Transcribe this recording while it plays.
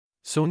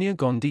Sonia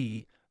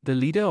Gandhi, the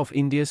leader of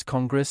India's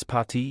Congress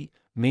Party,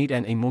 made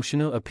an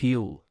emotional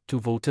appeal to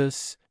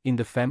voters in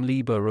the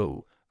family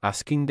borough,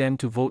 asking them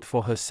to vote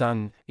for her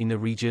son in a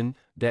region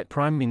that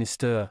Prime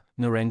Minister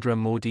Narendra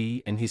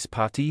Modi and his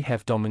party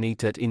have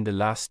dominated in the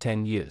last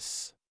 10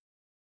 years.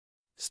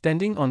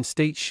 Standing on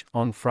stage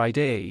on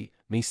Friday,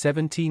 May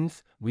 17,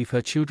 with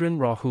her children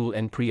Rahul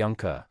and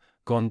Priyanka,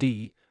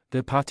 Gandhi,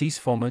 the party's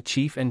former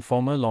chief and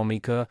former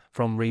lawmaker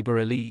from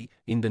Raebareli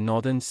in the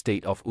northern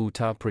state of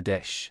Uttar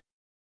Pradesh,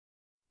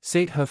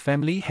 said her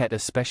family had a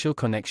special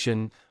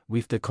connection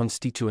with the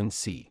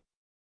constituency.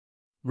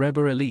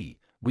 Raebareli,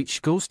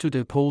 which goes to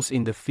the polls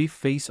in the fifth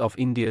phase of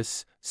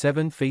India's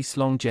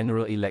seven-phase-long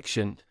general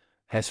election,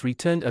 has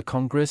returned a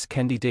Congress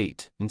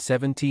candidate in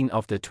 17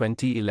 of the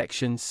 20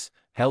 elections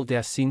held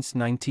there since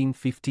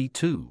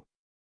 1952.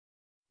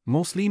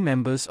 Mostly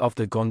members of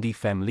the Gandhi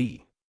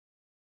family.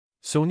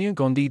 Sonia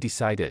Gandhi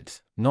decided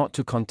not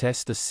to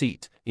contest the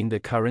seat in the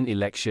current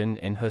election,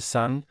 and her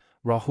son,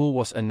 Rahul,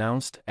 was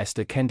announced as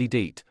the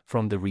candidate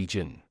from the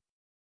region.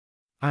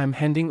 "I am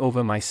handing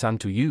over my son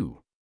to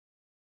you.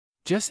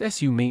 Just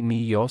as you made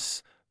me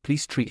yours,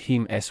 please treat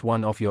him as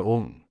one of your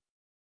own.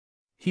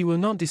 He will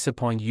not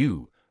disappoint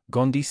you,"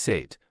 Gandhi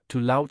said, to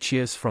loud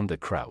cheers from the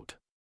crowd.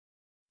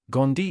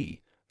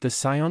 Gandhi, the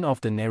scion of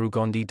the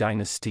Nehru-Gandhi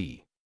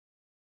dynasty,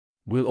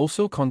 will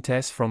also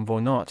contest from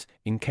Wayanad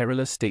in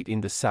Kerala state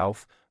in the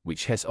south,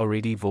 which has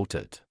already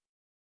voted.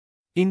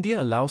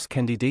 India allows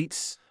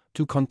candidates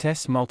to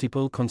contest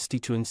multiple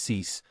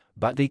constituencies,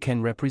 but they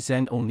can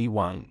represent only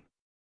one.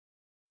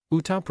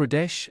 Uttar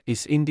Pradesh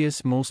is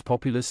India's most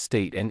populous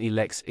state and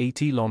elects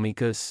 80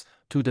 lawmakers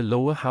to the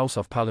lower house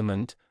of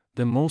parliament,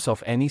 the most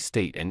of any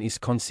state, and is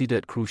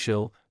considered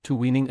crucial to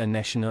winning a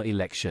national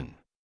election.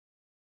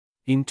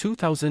 In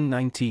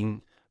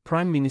 2019,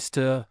 Prime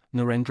Minister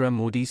Narendra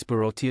Modi's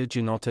Bharatiya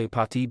Janata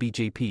Party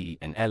 (BJP)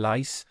 and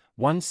allies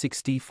won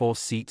 64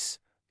 seats,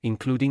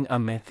 including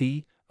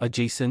Amethi,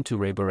 adjacent to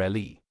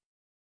Raebareli.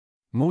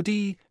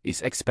 Modi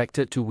is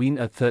expected to win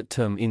a third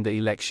term in the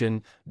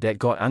election that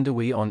got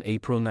underway on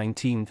April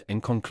 19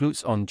 and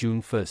concludes on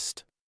June 1,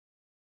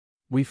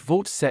 with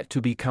votes set to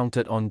be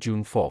counted on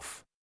June 4.